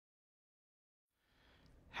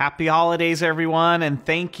Happy holidays, everyone, and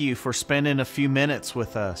thank you for spending a few minutes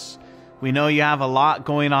with us. We know you have a lot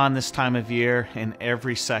going on this time of year, and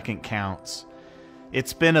every second counts.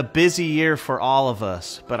 It's been a busy year for all of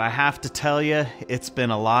us, but I have to tell you, it's been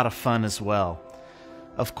a lot of fun as well.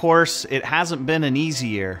 Of course, it hasn't been an easy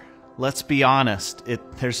year. Let's be honest,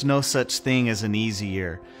 there's no such thing as an easy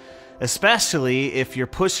year, especially if you're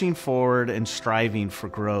pushing forward and striving for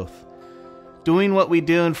growth. Doing what we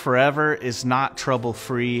do in Forever is not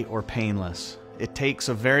trouble-free or painless. It takes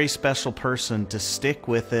a very special person to stick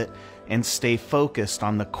with it and stay focused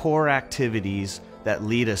on the core activities that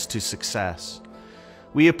lead us to success.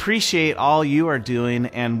 We appreciate all you are doing,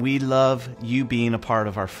 and we love you being a part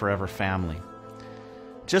of our Forever family.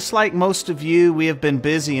 Just like most of you, we have been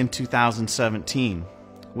busy in 2017.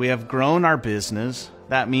 We have grown our business.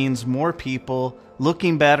 That means more people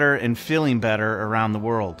looking better and feeling better around the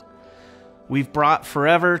world. We've brought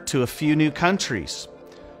Forever to a few new countries.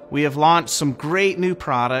 We have launched some great new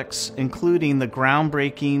products, including the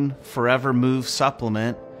groundbreaking Forever Move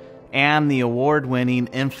supplement and the award-winning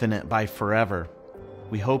Infinite by Forever.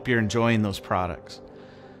 We hope you're enjoying those products.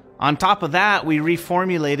 On top of that, we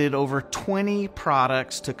reformulated over 20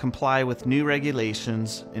 products to comply with new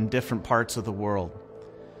regulations in different parts of the world.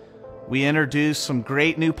 We introduced some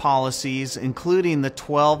great new policies, including the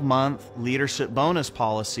 12-month leadership bonus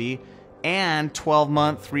policy and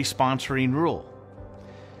 12-month responsoring rule.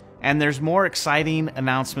 And there's more exciting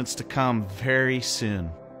announcements to come very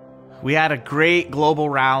soon. We had a great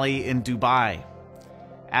global rally in Dubai.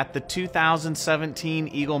 At the 2017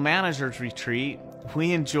 Eagle Managers Retreat,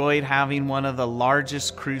 we enjoyed having one of the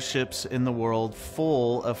largest cruise ships in the world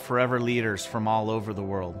full of Forever leaders from all over the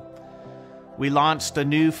world. We launched a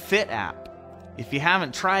new Fit app. If you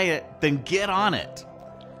haven't tried it, then get on it.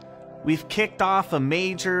 We've kicked off a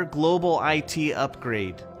major global IT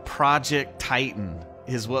upgrade. Project Titan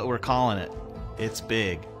is what we're calling it. It's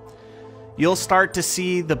big. You'll start to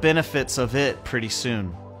see the benefits of it pretty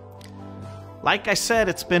soon. Like I said,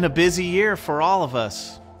 it's been a busy year for all of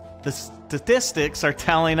us. The statistics are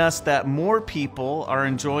telling us that more people are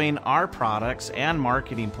enjoying our products and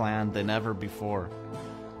marketing plan than ever before.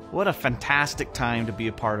 What a fantastic time to be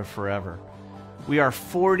a part of Forever. We are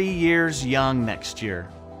 40 years young next year.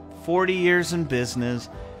 40 years in business,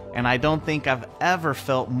 and I don't think I've ever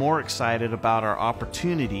felt more excited about our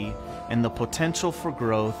opportunity and the potential for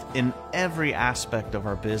growth in every aspect of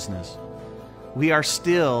our business. We are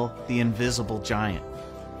still the invisible giant.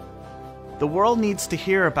 The world needs to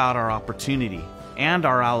hear about our opportunity and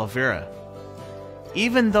our aloe vera.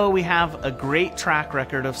 Even though we have a great track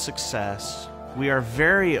record of success, we are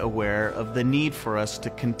very aware of the need for us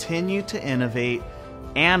to continue to innovate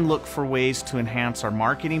and look for ways to enhance our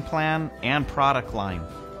marketing plan and product line.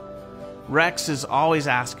 Rex is always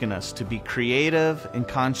asking us to be creative and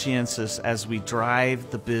conscientious as we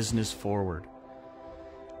drive the business forward.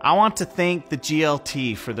 I want to thank the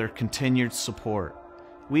GLT for their continued support.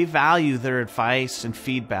 We value their advice and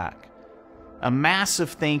feedback. A massive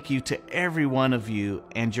thank you to every one of you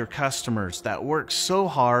and your customers that work so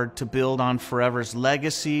hard to build on Forever's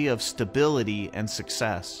legacy of stability and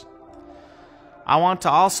success. I want to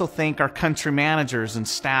also thank our country managers and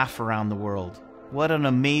staff around the world. What an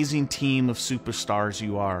amazing team of superstars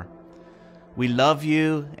you are. We love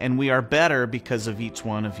you, and we are better because of each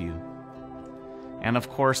one of you. And of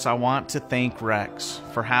course, I want to thank Rex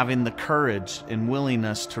for having the courage and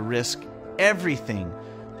willingness to risk everything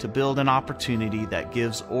to build an opportunity that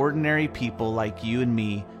gives ordinary people like you and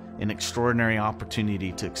me an extraordinary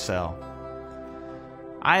opportunity to excel.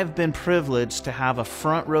 I have been privileged to have a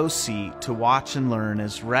front row seat to watch and learn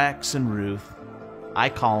as Rex and Ruth, I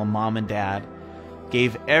call them Mom and Dad,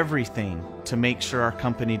 gave everything to make sure our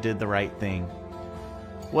company did the right thing.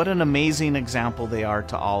 What an amazing example they are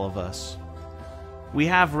to all of us. We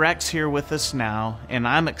have Rex here with us now, and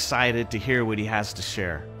I'm excited to hear what he has to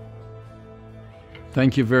share.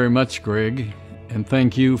 Thank you very much, Greg, and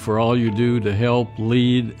thank you for all you do to help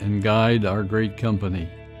lead and guide our great company.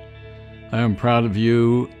 I am proud of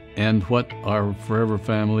you and what our Forever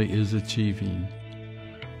family is achieving.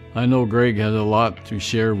 I know Greg has a lot to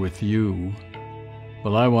share with you,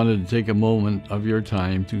 but I wanted to take a moment of your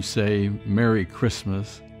time to say Merry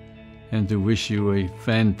Christmas and to wish you a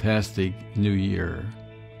fantastic New Year.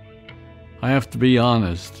 I have to be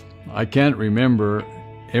honest, I can't remember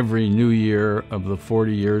every New Year of the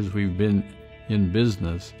 40 years we've been in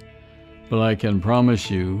business, but I can promise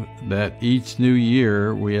you that each new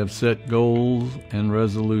year we have set goals and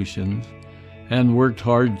resolutions and worked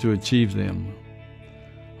hard to achieve them.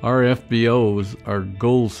 Our FBOs are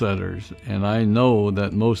goal setters, and I know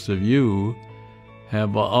that most of you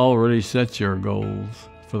have already set your goals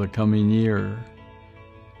for the coming year.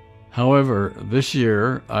 However, this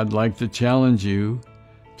year I'd like to challenge you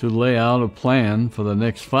to lay out a plan for the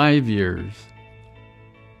next 5 years.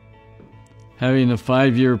 Having a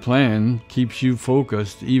 5-year plan keeps you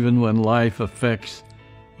focused even when life affects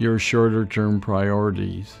your shorter-term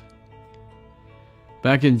priorities.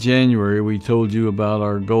 Back in January, we told you about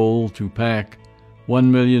our goal to pack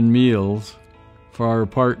 1 million meals for our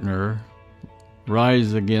partner,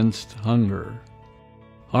 Rise Against Hunger.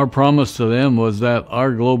 Our promise to them was that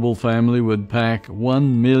our global family would pack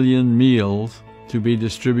 1 million meals to be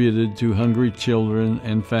distributed to hungry children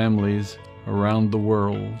and families around the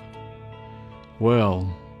world.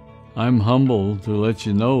 Well, I'm humbled to let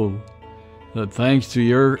you know that thanks to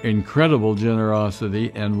your incredible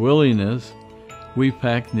generosity and willingness, we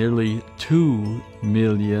packed nearly 2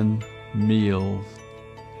 million meals.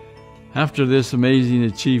 After this amazing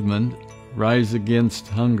achievement, Rise Against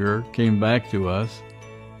Hunger came back to us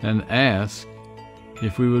and asked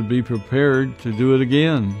if we would be prepared to do it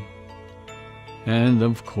again. And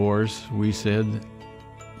of course, we said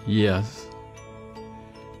yes.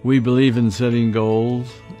 We believe in setting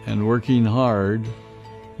goals and working hard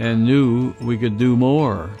and knew we could do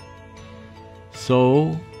more.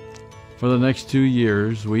 So, for the next 2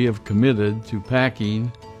 years, we have committed to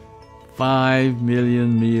packing 5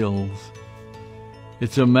 million meals.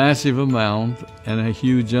 It's a massive amount and a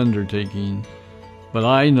huge undertaking, but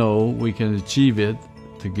I know we can achieve it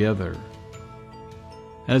together.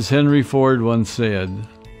 As Henry Ford once said,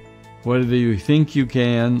 whether you think you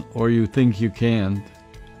can or you think you can't,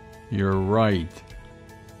 you're right.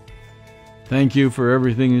 Thank you for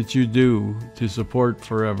everything that you do to support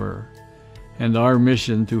Forever and our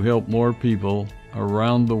mission to help more people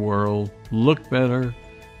around the world look better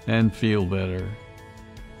and feel better.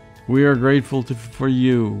 We are grateful for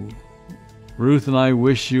you. Ruth and I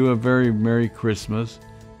wish you a very Merry Christmas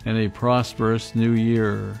and a prosperous New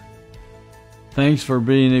Year. Thanks for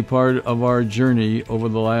being a part of our journey over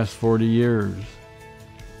the last 40 years.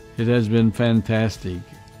 It has been fantastic,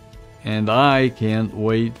 and I can't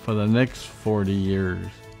wait for the next 40 years.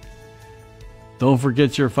 Don't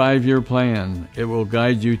forget your 5-year plan. It will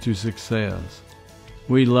guide you to success.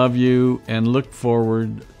 We love you and look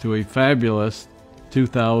forward to a fabulous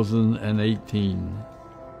 2018.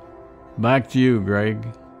 Back to you, Greg.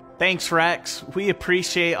 Thanks, Rex. We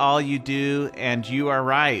appreciate all you do, and you are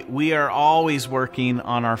right. We are always working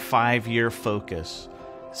on our 5-year focus.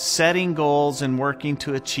 Setting goals and working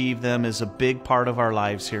to achieve them is a big part of our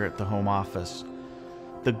lives here at the home office.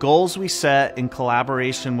 The goals we set in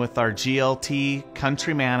collaboration with our GLT,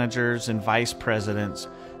 country managers, and vice presidents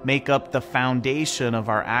make up the foundation of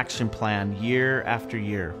our action plan year after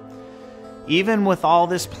year. Even with all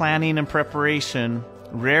this planning and preparation,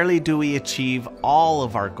 rarely do we achieve all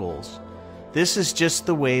of our goals. This is just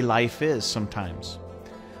the way life is sometimes.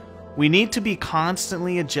 We need to be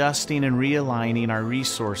constantly adjusting and realigning our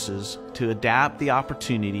resources to adapt the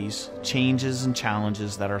opportunities, changes, and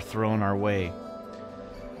challenges that are thrown our way.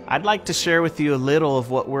 I'd like to share with you a little of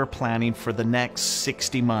what we're planning for the next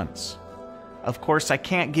 60 months. Of course, I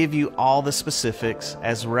can't give you all the specifics,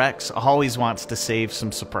 as Rex always wants to save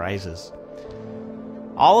some surprises.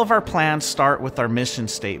 All of our plans start with our mission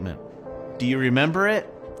statement. Do you remember it?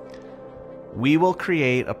 We will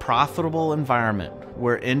create a profitable environment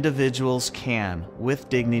where individuals can, with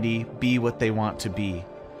dignity, be what they want to be,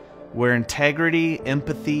 where integrity,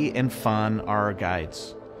 empathy, and fun are our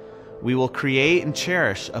guides. We will create and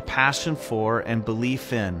cherish a passion for and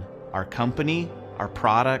belief in our company, our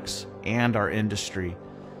products, and our industry.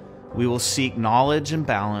 We will seek knowledge and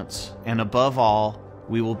balance, and above all,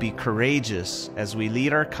 we will be courageous as we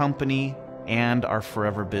lead our company and our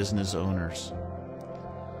Forever business owners.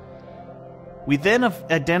 We then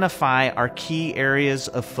identify our key areas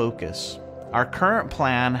of focus. Our current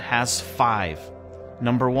plan has 5.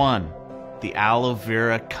 Number 1, the Aloe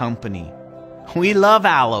Vera Company. We love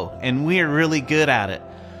aloe, and we are really good at it.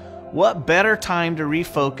 What better time to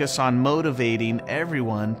refocus on motivating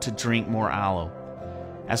everyone to drink more aloe?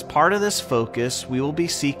 As part of this focus, we will be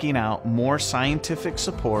seeking out more scientific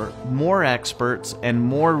support, more experts, and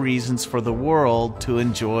more reasons for the world to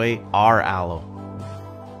enjoy our aloe.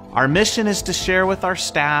 Our mission is to share with our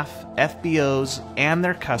staff, FBOs, and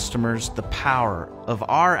their customers the power of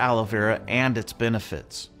our aloe vera and its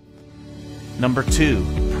benefits. Number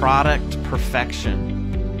 2, product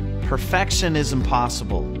perfection. Perfection is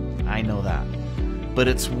impossible, I know that, but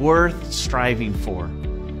it's worth striving for.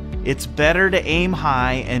 It's better to aim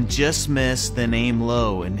high and just miss than aim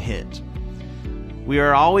low and hit. We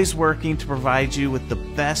are always working to provide you with the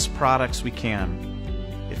best products we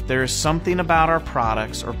can. If if there is something about our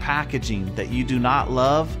products or packaging that you do not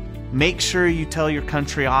love, make sure you tell your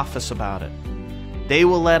country office about it. They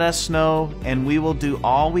will let us know, and we will do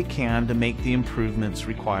all we can to make the improvements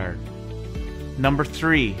required. Number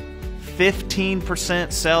 3,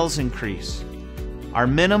 15% sales increase. Our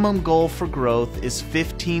minimum goal for growth is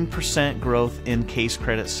 15% growth in Case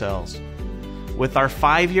Credit sales. With our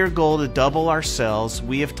 5-year goal to double our sales,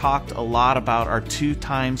 we have talked a lot about our 2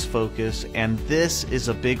 times focus, and this is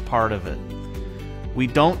a big part of it. We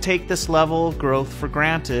don't take this level of growth for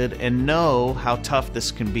granted and know how tough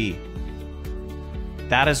this can be.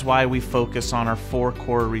 That is why we focus on our 4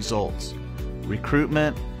 core results: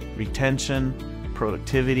 recruitment, retention,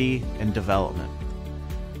 productivity, and development.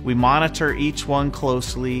 We monitor each one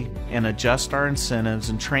closely and adjust our incentives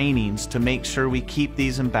and trainings to make sure we keep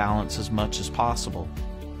these in balance as much as possible.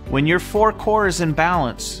 When your 4 core is in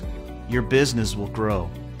balance, your business will grow.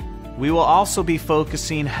 We will also be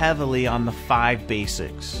focusing heavily on the 5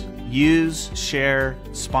 basics: use, share,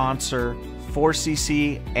 sponsor,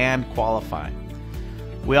 4CC, and qualify.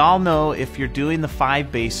 We all know if you're doing the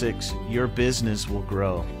 5 basics, your business will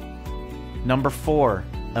grow. Number 4,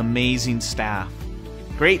 amazing staff.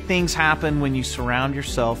 Great things happen when you surround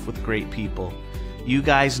yourself with great people. You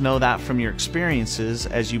guys know that from your experiences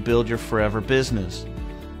as you build your forever business.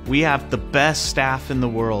 We have the best staff in the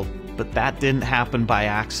world, but that didn't happen by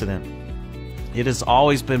accident. It has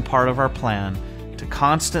always been part of our plan to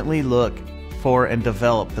constantly look for and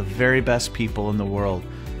develop the very best people in the world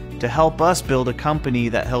to help us build a company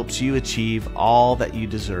that helps you achieve all that you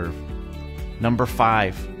deserve. Number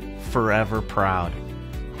 5, forever proud.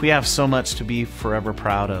 We have so much to be forever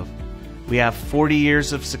proud of. We have 40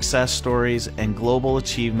 years of success stories and global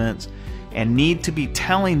achievements and need to be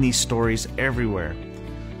telling these stories everywhere.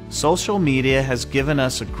 Social media has given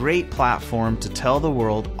us a great platform to tell the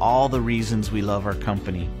world all the reasons we love our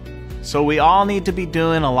company. So we all need to be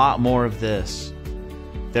doing a lot more of this.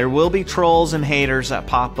 There will be trolls and haters that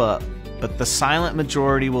pop up, but the silent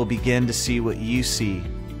majority will begin to see what you see.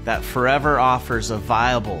 That Forever offers a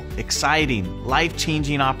viable, exciting,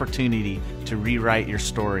 life-changing opportunity to rewrite your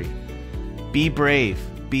story. Be brave,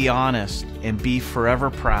 be honest, and be forever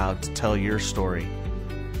proud to tell your story.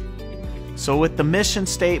 So with the mission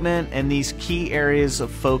statement and these key areas of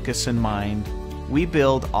focus in mind, we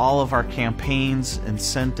build all of our campaigns,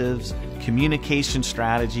 incentives, communication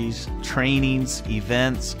strategies, trainings,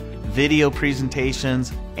 events, video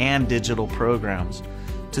presentations, and digital programs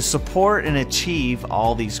to support and achieve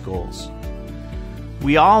all these goals.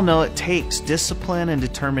 We all know it takes discipline and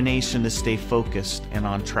determination to stay focused and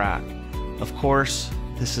on track. Of course,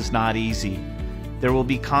 this is not easy. There will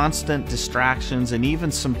be constant distractions and even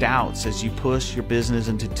some doubts as you push your business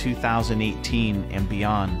into 2018 and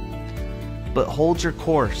beyond. But hold your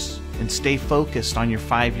course and stay focused on your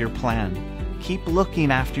 5-year plan. Keep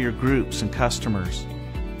looking after your groups and customers.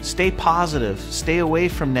 Stay positive, stay away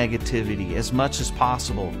from negativity as much as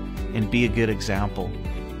possible, and be a good example.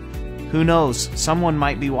 Who knows, someone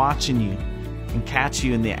might be watching you and catch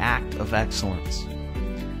you in the act of excellence.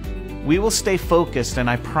 We will stay focused, and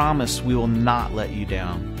I promise we will not let you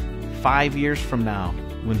down. 5 years from now,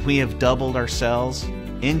 when we have doubled our sales,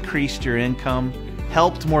 increased your income,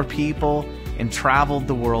 helped more people, and traveled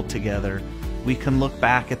the world together, we can look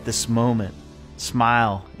back at this moment,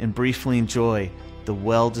 smile, and briefly enjoy the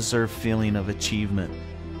well-deserved feeling of achievement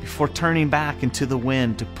before turning back into the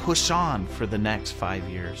wind to push on for the next 5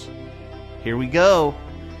 years. Here we go.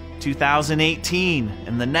 2018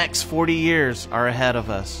 and the next 40 years are ahead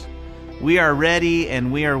of us. We are ready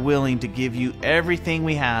and we are willing to give you everything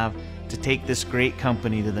we have to take this great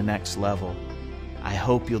company to the next level. I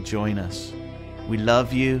hope you'll join us. We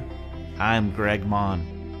love you. I am Greg Mon,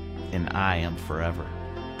 and I am forever.